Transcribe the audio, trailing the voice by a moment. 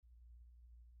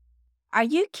Are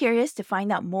you curious to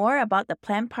find out more about the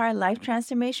Plantbased Life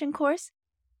Transformation course?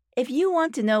 If you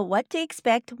want to know what to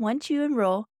expect once you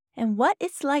enroll and what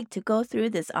it's like to go through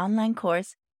this online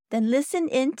course, then listen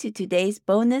in to today's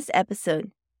bonus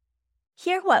episode.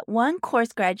 Hear what one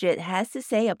course graduate has to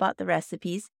say about the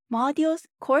recipes, modules,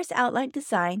 course outline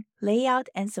design, layout,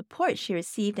 and support she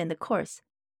received in the course.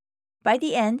 By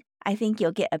the end, I think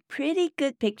you'll get a pretty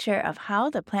good picture of how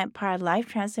the Plantbased Life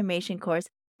Transformation course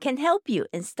can help you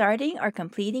in starting or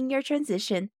completing your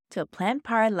transition to a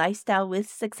plant-powered lifestyle with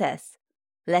success.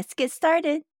 Let's get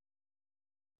started.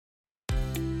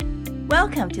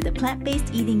 Welcome to the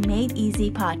Plant-Based Eating Made Easy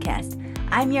podcast.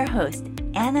 I'm your host,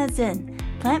 Anna Zinn,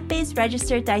 plant-based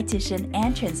registered dietitian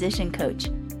and transition coach.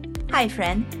 Hi,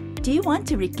 friend. Do you want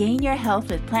to regain your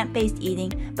health with plant-based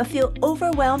eating but feel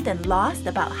overwhelmed and lost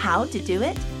about how to do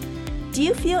it? Do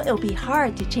you feel it'll be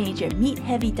hard to change your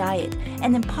meat-heavy diet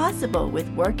and impossible with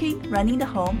working, running the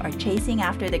home, or chasing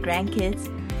after the grandkids?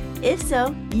 If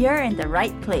so, you're in the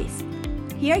right place.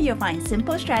 Here you'll find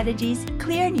simple strategies,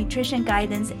 clear nutrition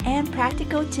guidance, and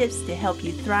practical tips to help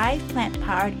you thrive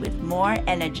plant-powered with more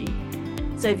energy.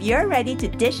 So if you're ready to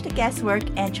ditch the guesswork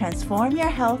and transform your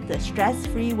health the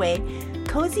stress-free way,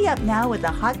 cozy up now with a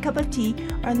hot cup of tea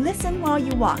or listen while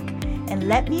you walk, and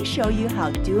let me show you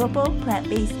how doable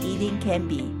plant-based eating can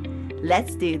be.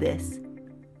 Let's do this.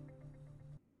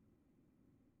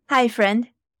 Hi, friend.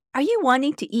 Are you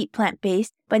wanting to eat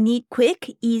plant-based but need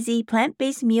quick, easy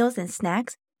plant-based meals and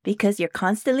snacks because you're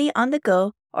constantly on the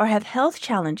go or have health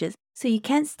challenges so you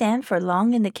can't stand for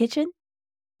long in the kitchen?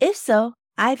 If so,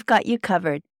 I've got you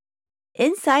covered.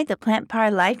 Inside the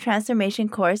Plant-Powered Life Transformation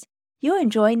course, you'll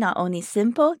enjoy not only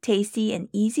simple, tasty, and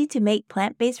easy-to-make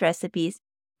plant-based recipes,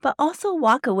 but also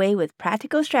walk away with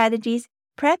practical strategies,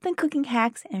 prep and cooking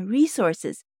hacks, and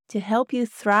resources to help you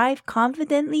thrive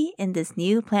confidently in this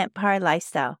new plant-powered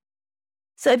lifestyle.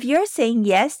 So if you're saying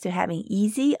yes to having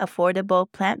easy, affordable,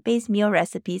 plant-based meal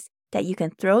recipes that you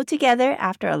can throw together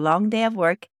after a long day of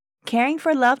work, caring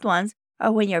for loved ones,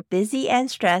 or when you're busy and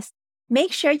stressed,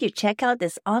 make sure you check out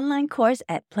this online course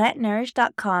at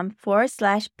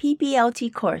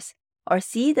plantnourish.com/PPLT course or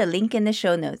see the link in the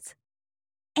show notes.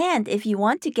 And if you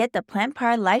want to get the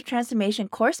Plant-Powered Life Transformation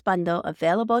course bundle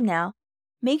available now,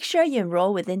 make sure you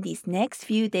enroll within these next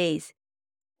few days.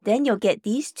 Then you'll get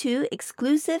these 2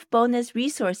 exclusive bonus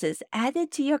resources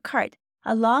added to your cart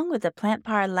along with the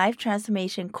Plant-Powered Life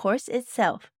Transformation course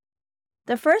itself.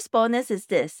 The first bonus is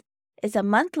this. It's a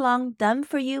month-long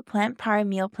done-for-you plant-powered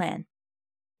meal plan.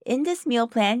 In this meal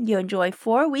plan, you'll enjoy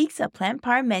 4 weeks of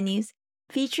plant-powered menus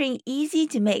featuring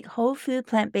easy-to-make whole food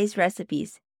plant-based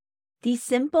recipes. These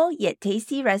simple yet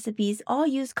tasty recipes all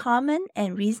use common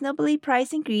and reasonably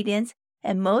priced ingredients,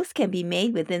 and most can be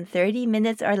made within 30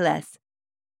 minutes or less.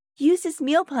 Use this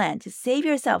meal plan to save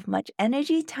yourself much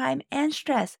energy, time, and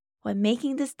stress when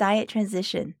making this diet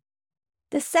transition.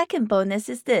 The second bonus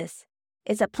is this.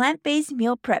 It's a plant-based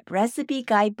meal prep recipe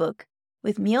guidebook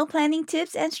with meal planning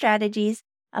tips and strategies,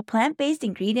 a plant-based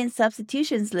ingredient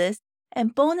substitutions list,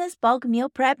 and bonus bulk meal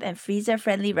prep and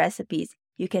freezer-friendly recipes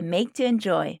you can make to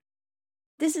enjoy.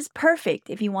 This is perfect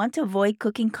if you want to avoid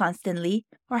cooking constantly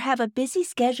or have a busy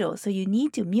schedule so you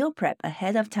need to meal prep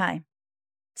ahead of time.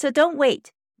 So don't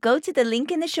wait. Go to the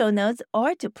link in the show notes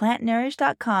or to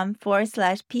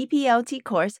plantnourish.com/PPLT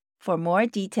course for more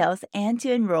details and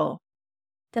to enroll.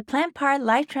 The Plant-Powered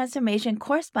Life Transformation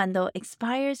course bundle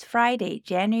expires Friday,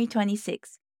 January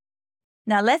 26.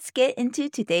 Now let's get into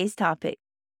today's topic.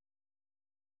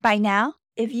 By now,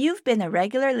 if you've been a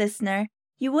regular listener,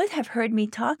 you would have heard me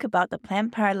talk about the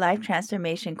Plant-Powered Life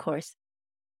Transformation course.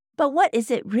 But what is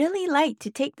it really like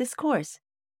to take this course?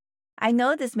 I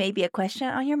know this may be a question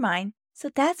on your mind, so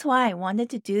that's why I wanted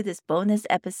to do this bonus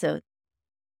episode.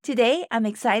 Today, I'm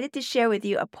excited to share with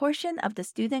you a portion of the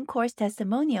student course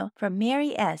testimonial from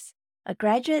Mary S., a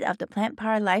graduate of the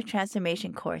Plant-Powered Life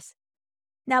Transformation course.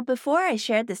 Now, before I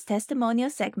share this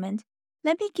testimonial segment,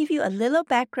 let me give you a little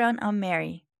background on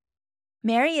Mary.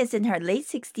 Mary is in her late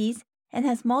 60s and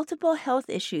has multiple health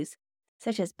issues,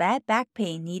 such as bad back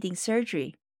pain needing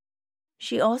surgery.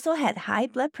 She also had high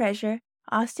blood pressure,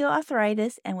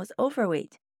 osteoarthritis, and was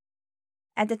overweight.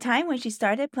 At the time when she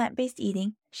started plant-based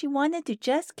eating, she wanted to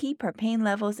just keep her pain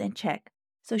levels in check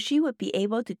so she would be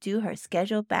able to do her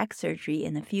scheduled back surgery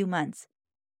in a few months.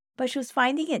 But she was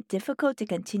finding it difficult to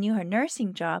continue her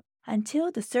nursing job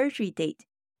until the surgery date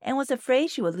and was afraid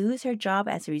she would lose her job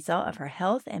as a result of her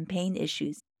health and pain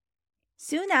issues.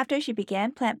 Soon after she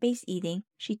began plant-based eating,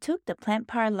 she took the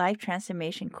Plant-Powered Life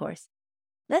Transformation course.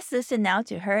 Let's listen now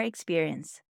to her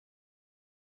experience.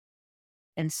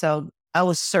 And so I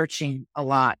was searching a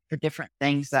lot for different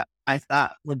things that I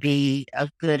thought would be a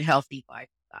good, healthy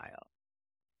lifestyle.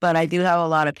 But I do have a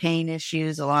lot of pain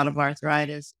issues, a lot of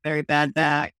arthritis, very bad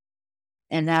back.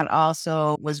 And that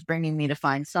also was bringing me to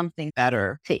find something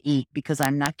better to eat because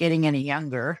I'm not getting any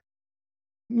younger.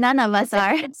 None of us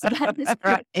are. So that is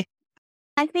great. Right.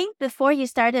 I think before you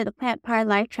started the Plant Power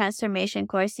Life Transformation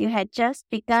course, you had just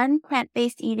begun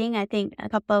plant-based eating, I think a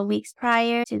couple of weeks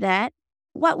prior to that.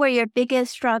 What were your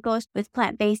biggest struggles with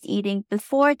plant-based eating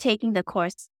before taking the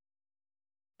course?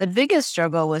 The biggest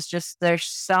struggle was just there's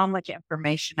so much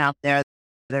information out there.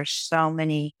 There's so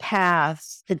many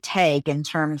paths to take in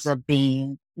terms of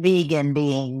being vegan,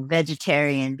 being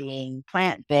vegetarian, being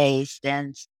plant-based,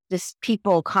 and just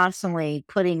people constantly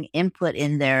putting input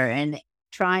in there and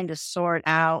trying to sort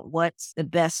out what's the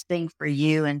best thing for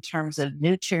you in terms of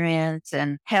nutrients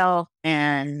and health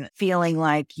and feeling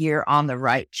like you're on the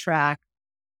right track.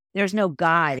 There's no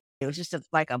guide. It was just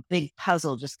like a big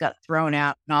puzzle just got thrown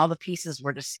out and all the pieces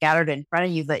were just scattered in front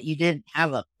of you, but you didn't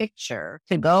have a picture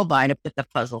to go by to put the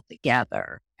puzzle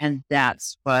together. And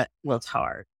that's what was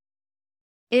hard.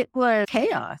 It was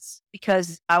chaos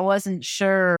because I wasn't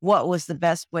sure what was the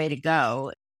best way to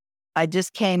go. I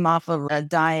just came off of a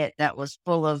diet that was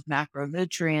full of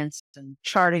macronutrients and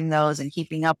charting those and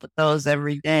keeping up with those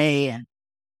every day. And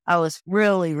I was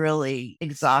really, really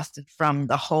exhausted from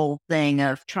the whole thing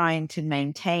of trying to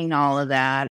maintain all of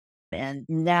that. And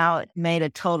now it made a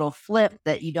total flip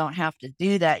that you don't have to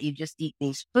do that. You just eat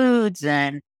these foods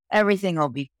and everything will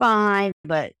be fine.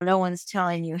 But no one's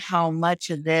telling you how much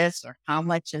of this or how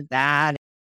much of that.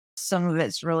 Some of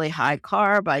it's really high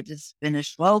carb. I just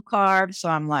finished low carb. So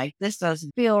I'm like, this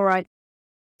doesn't feel right.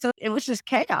 So it was just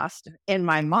chaos in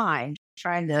my mind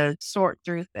trying to sort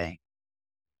through things.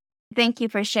 Thank you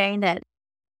for sharing that.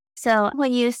 So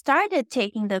when you started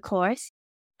taking the course,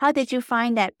 how did you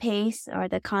find that pace or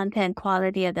the content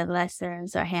quality of the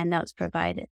lessons or handouts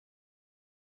provided?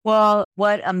 Well,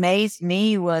 what amazed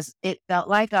me was it felt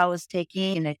like I was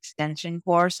taking an extension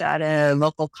course at a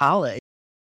local college.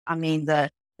 I mean, the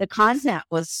content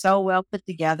was so well put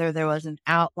together. There was an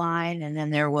outline and then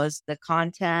there was the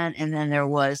content and then there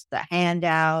was the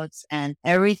handouts and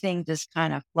everything just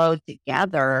kind of flowed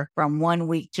together from one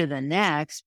week to the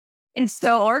next. It's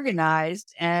so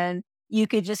organized and you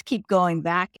could just keep going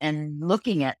back and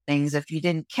looking at things. If you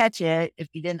didn't catch it, if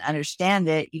you didn't understand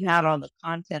it, you had all the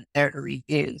content there to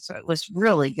review. So it was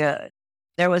really good.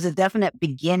 There was a definite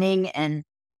beginning and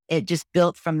it just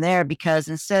built from there because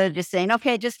instead of just saying,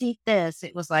 okay, just eat this,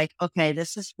 it was like, okay,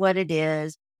 this is what it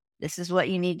is. This is what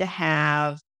you need to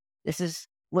have. This is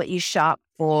what you shop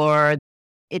for.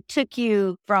 It took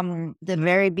you from the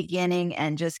very beginning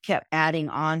and just kept adding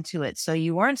on to it. So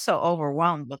you weren't so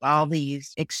overwhelmed with all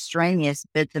these extraneous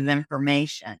bits of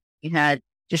information. You had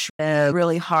just a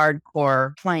really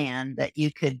hardcore plan that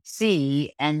you could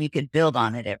see and you could build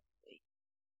on it every week.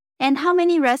 And how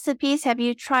many recipes have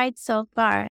you tried so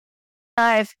far?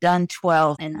 I've done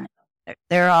 12 and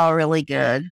they're all really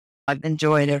good. I've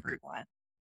enjoyed everyone.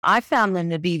 I found them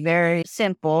to be very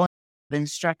simple. The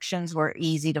instructions were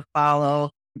easy to follow.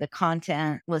 The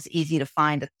content was easy to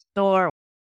find at the store.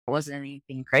 It wasn't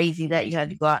anything crazy that you had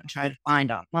to go out and try to find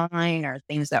online or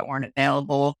things that weren't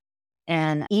available.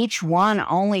 And each one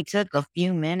only took a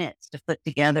few minutes to put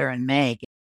together and make.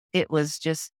 It was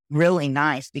just really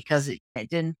nice because it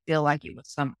didn't feel like it was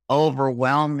some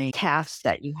overwhelming task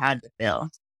that you had to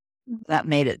build. That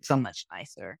made it so much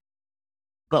nicer.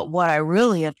 But what I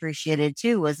really appreciated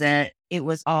too was that it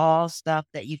was all stuff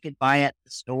that you could buy at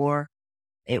the store.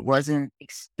 It wasn't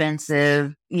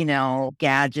expensive,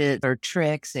 gadgets or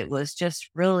tricks. It was just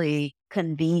really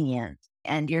convenient.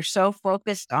 And you're so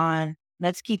focused on,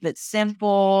 let's keep it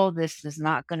simple. This is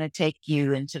not going to take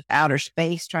you into outer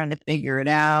space trying to figure it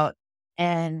out.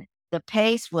 And the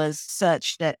pace was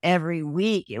such that every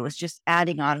week it was just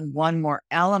adding on one more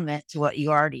element to what you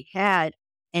already had.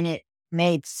 And it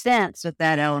made sense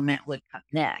that element would come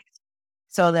next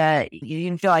so that you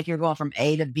didn't feel like you're going from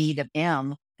A to B to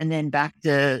M and then back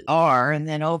to R and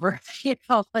then over, it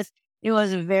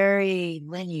was very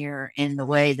linear in the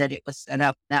way that it was set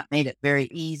up. That made it very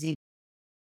easy.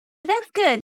 That's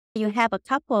good. You have a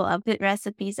couple of good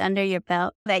recipes under your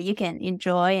belt that you can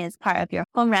enjoy as part of your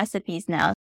home recipes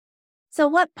now. So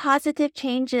what positive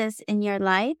changes in your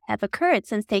life have occurred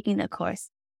since taking the course?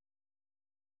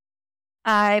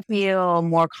 I feel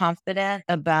more confident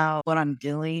about what I'm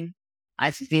doing.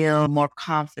 I feel more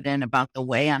confident about the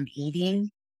way I'm eating.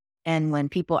 And when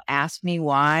people ask me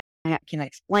why, I can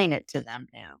explain it to them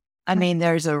now. I mean,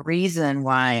 there's a reason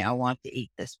why I want to eat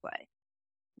this way.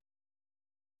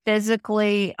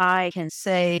 Physically, I can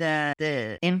say that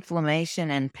the inflammation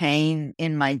and pain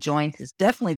in my joint is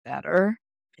definitely better.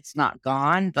 It's not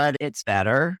gone, but it's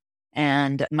better.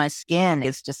 And my skin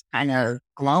is just kind of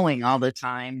glowing all the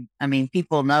time. I mean,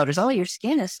 people notice, oh, your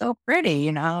skin is so pretty,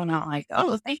 and I'm like,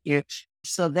 oh, thank you.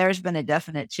 So there's been a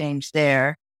definite change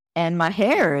there. And my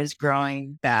hair is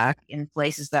growing back in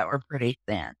places that were pretty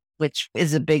thin, which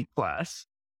is a big plus.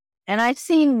 And I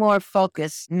seem more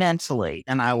focused mentally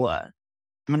than I was.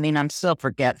 I mean, I'm still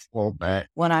forgetful, but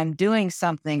when I'm doing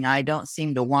something, I don't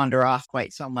seem to wander off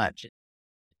quite so much. It's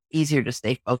easier to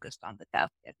stay focused on the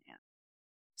task at hand.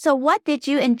 So, what did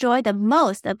you enjoy the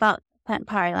most about Plant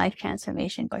Power Life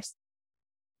Transformation course?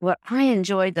 What I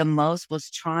enjoyed the most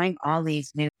was trying all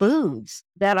these new foods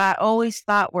that I always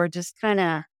thought were just kind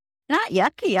of not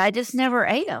yucky. I just never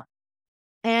ate them.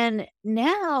 And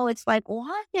now it's like,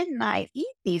 why didn't I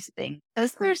eat these things?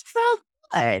 Because they're so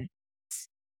good.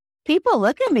 People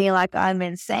look at me like I'm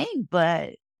insane,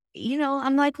 but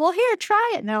I'm like, well, here,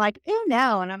 try it. And they're like, ew,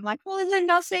 no. And I'm like, well, then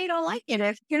don't say you don't like it.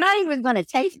 If you're not even going to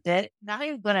taste it, not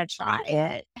even going to try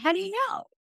it, how do you know?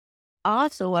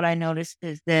 Also, what I noticed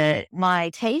is that my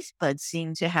taste buds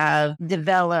seem to have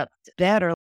developed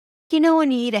better.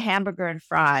 When you eat a hamburger and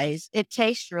fries, it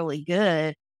tastes really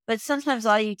good, but sometimes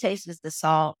all you taste is the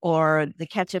salt or the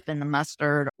ketchup and the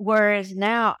mustard. Whereas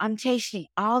now I'm tasting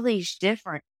all these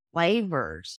different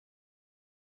flavors.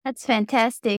 That's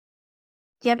fantastic.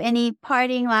 Do you have any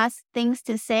parting last things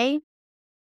to say?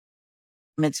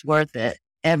 It's worth it.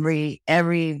 Every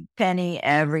penny,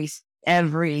 every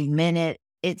minute.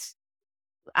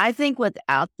 I think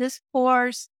without this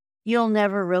course, you'll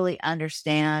never really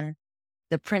understand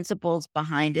the principles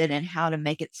behind it and how to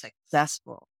make it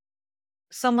successful.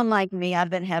 Someone like me, I've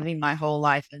been having my whole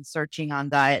life and searching on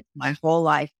diet my whole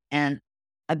life, and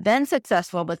I've been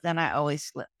successful, but then I always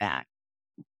slip back.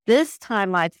 This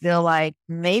time I feel like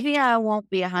maybe I won't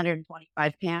be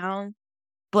 125 pounds,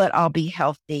 but I'll be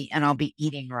healthy and I'll be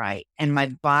eating right. And my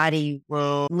body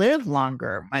will live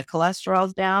longer. My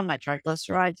cholesterol's down, my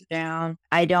triglycerides are down.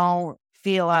 I don't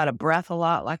feel out of breath a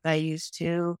lot like I used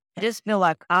to. I just feel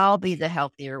like I'll be the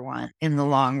healthier one in the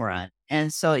long run.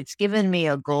 And so it's given me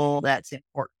a goal that's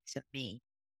important to me.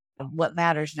 What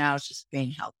matters now is just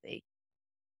being healthy.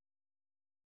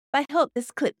 I hope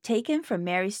this clip taken from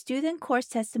Mary's student course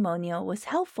testimonial was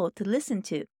helpful to listen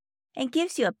to and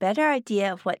gives you a better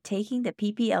idea of what taking the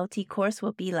PPLT course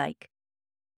will be like.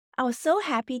 I was so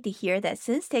happy to hear that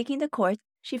since taking the course,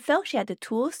 she felt she had the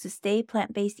tools to stay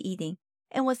plant-based eating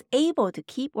and was able to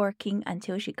keep working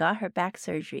until she got her back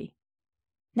surgery.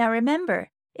 Now remember,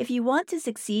 if you want to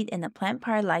succeed in a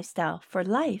plant-powered lifestyle for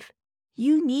life,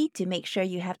 you need to make sure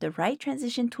you have the right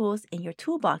transition tools in your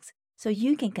toolbox so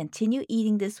you can continue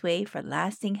eating this way for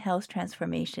lasting health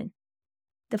transformation.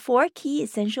 The 4 key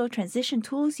essential transition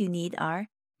tools you need are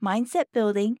mindset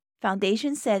building,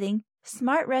 foundation setting,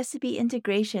 smart recipe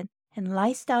integration, and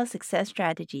lifestyle success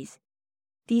strategies.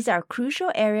 These are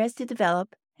crucial areas to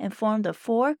develop and form the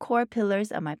 4 core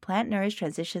pillars of my Plant Nourished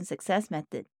Transition Success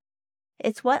Method.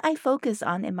 It's what I focus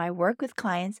on in my work with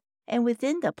clients and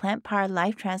within the Plant Powered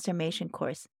Life Transformation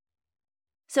course.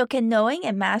 So can knowing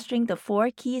and mastering the 4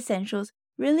 key essentials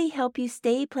really help you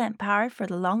stay plant-powered for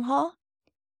the long haul?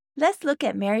 Let's look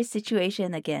at Mary's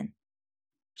situation again.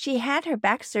 She had her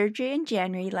back surgery in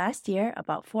January last year,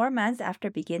 about 4 months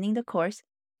after beginning the course,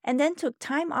 and then took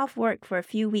time off work for a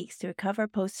few weeks to recover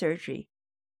post-surgery.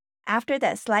 After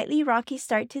that slightly rocky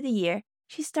start to the year,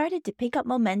 she started to pick up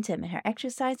momentum in her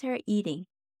exercise and her eating,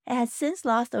 and has since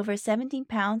lost over 17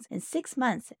 pounds in 6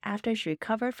 months after she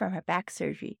recovered from her back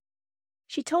surgery.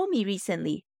 She told me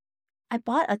recently, I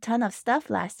bought a ton of stuff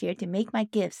last year to make my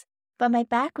gifts, but my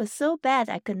back was so bad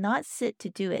I could not sit to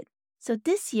do it. So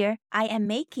this year, I am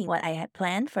making what I had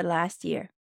planned for last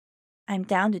year. I'm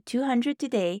down to 200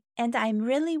 today, and I'm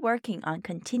really working on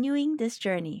continuing this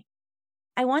journey.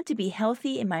 I want to be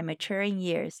healthy in my maturing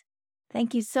years.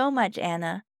 Thank you so much,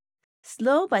 Anna.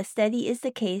 Slow but steady is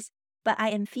the case, but I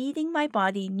am feeding my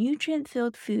body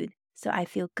nutrient-filled food, so I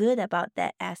feel good about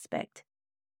that aspect.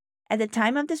 At the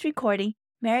time of this recording,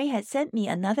 Mary had sent me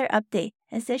another update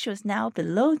and said she was now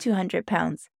below 200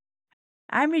 pounds.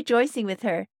 I'm rejoicing with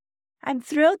her. I'm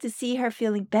thrilled to see her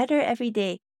feeling better every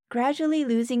day, gradually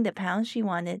losing the pounds she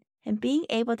wanted and being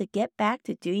able to get back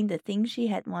to doing the things she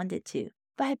had wanted to,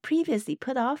 but had previously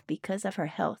put off because of her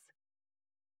health.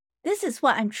 This is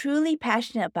what I'm truly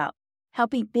passionate about,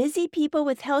 helping busy people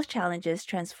with health challenges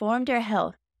transform their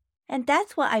health. And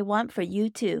that's what I want for you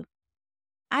too.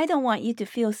 I don't want you to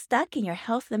feel stuck in your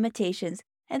health limitations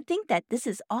and think that this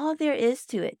is all there is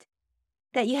to it.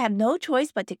 That you have no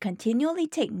choice but to continually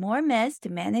take more meds to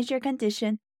manage your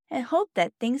condition and hope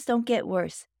that things don't get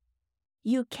worse.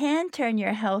 You can turn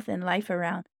your health and life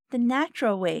around the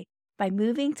natural way by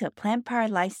moving to a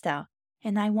plant-powered lifestyle,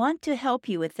 and I want to help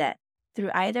you with that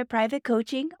through either private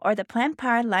coaching or the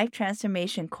Plant-Powered Life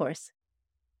Transformation course.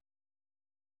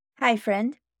 Hi,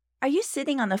 friend. Are you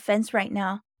sitting on the fence right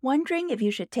now, wondering if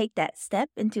you should take that step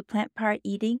into plant-powered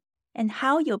eating and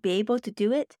how you'll be able to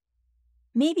do it?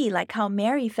 Maybe like how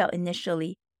Mary felt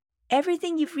initially.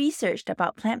 Everything you've researched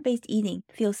about plant-based eating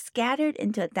feels scattered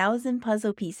into 1,000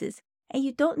 puzzle pieces, and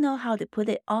you don't know how to put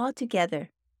it all together.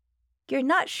 You're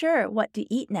not sure what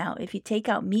to eat now if you take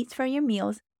out meats from your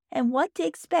meals and what to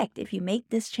expect if you make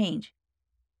this change.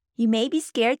 You may be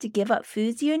scared to give up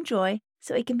foods you enjoy,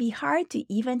 so it can be hard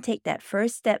to even take that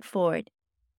first step forward.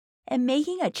 And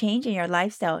making a change in your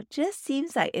lifestyle just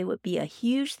seems like it would be a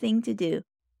huge thing to do.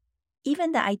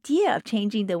 Even the idea of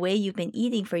changing the way you've been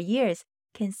eating for years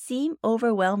can seem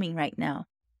overwhelming right now.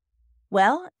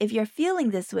 Well, if you're feeling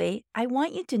this way, I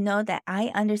want you to know that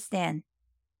I understand.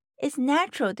 It's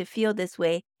natural to feel this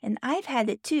way, and I've had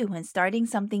it too when starting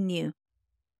something new.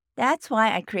 That's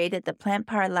why I created the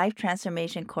Plant-Powered Life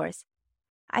Transformation course.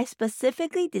 I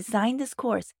specifically designed this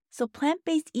course so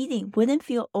plant-based eating wouldn't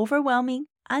feel overwhelming,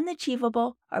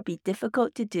 unachievable, or be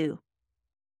difficult to do.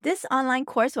 This online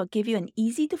course will give you an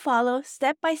easy-to-follow,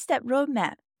 step-by-step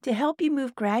roadmap to help you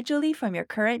move gradually from your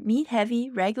current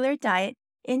meat-heavy, regular diet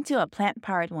into a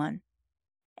plant-powered one.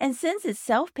 And since it's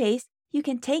self-paced, you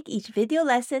can take each video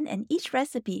lesson and each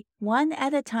recipe one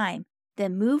at a time,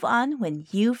 then move on when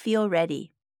you feel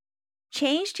ready.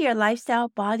 Change to your lifestyle,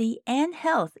 body, and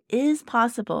health is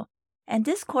possible, and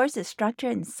this course is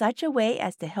structured in such a way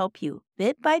as to help you,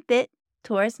 bit by bit,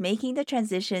 towards making the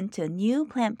transition to a new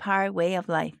plant-powered way of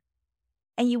life.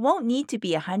 And you won't need to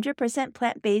be 100%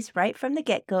 plant-based right from the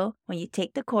get-go when you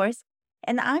take the course,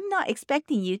 and I'm not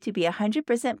expecting you to be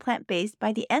 100% plant-based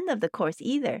by the end of the course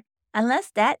either, unless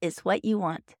that is what you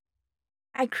want.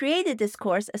 I created this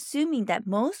course assuming that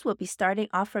most will be starting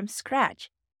off from scratch,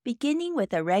 beginning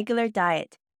with a regular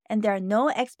diet, and there are no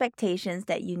expectations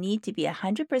that you need to be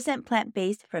 100%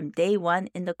 plant-based from day one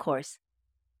in the course.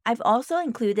 I've also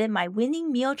included my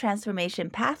winning meal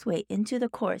transformation pathway into the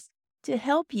course to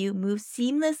help you move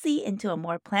seamlessly into a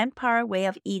more plant-powered way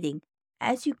of eating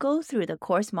as you go through the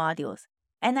course modules,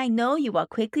 and I know you will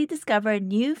quickly discover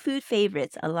new food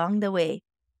favorites along the way.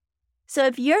 So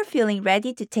if you're feeling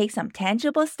ready to take some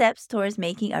tangible steps towards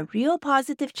making a real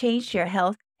positive change to your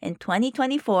health in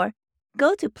 2024,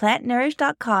 go to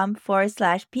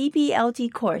plantnourish.com/PPLT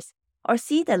course or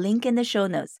see the link in the show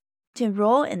notes to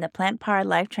enroll in the Plant-Powered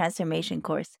Life Transformation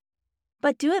course.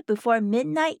 But do it before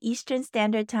midnight Eastern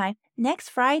Standard Time next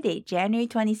Friday, January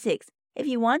 26th, if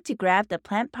you want to grab the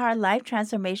Plant-Powered Life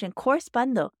Transformation course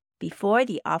bundle before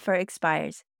the offer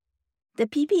expires. The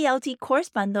PPLT course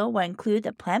bundle will include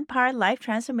the Plant-Powered Life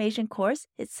Transformation course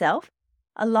itself,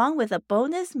 along with a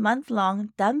bonus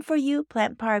month-long done-for-you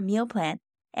plant-powered meal plan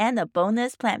and a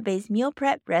bonus plant-based meal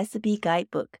prep recipe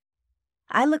guidebook.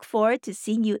 I look forward to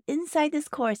seeing you inside this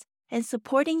course and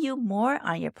supporting you more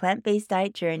on your plant-based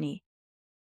diet journey.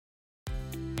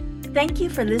 Thank you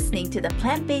for listening to the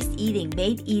Plant-Based Eating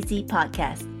Made Easy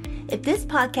podcast. If this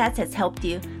podcast has helped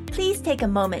you, please take a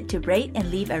moment to rate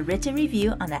and leave a written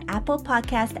review on the Apple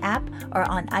Podcast app or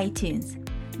on iTunes.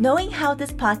 Knowing how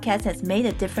this podcast has made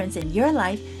a difference in your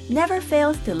life never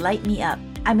fails to light me up.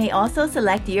 I may also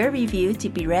select your review to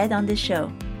be read on the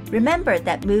show. Remember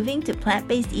that moving to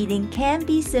plant-based eating can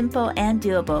be simple and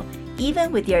doable,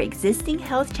 even with your existing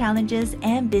health challenges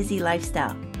and busy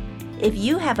lifestyle. If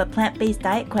you have a plant-based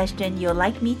diet question you'll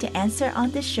like me to answer on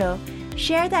this show,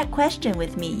 share that question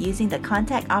with me using the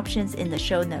contact options in the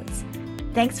show notes.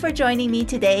 Thanks for joining me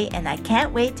today, and I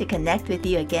can't wait to connect with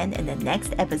you again in the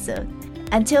next episode.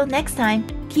 Until next time,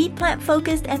 keep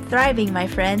plant-focused and thriving, my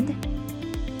friend.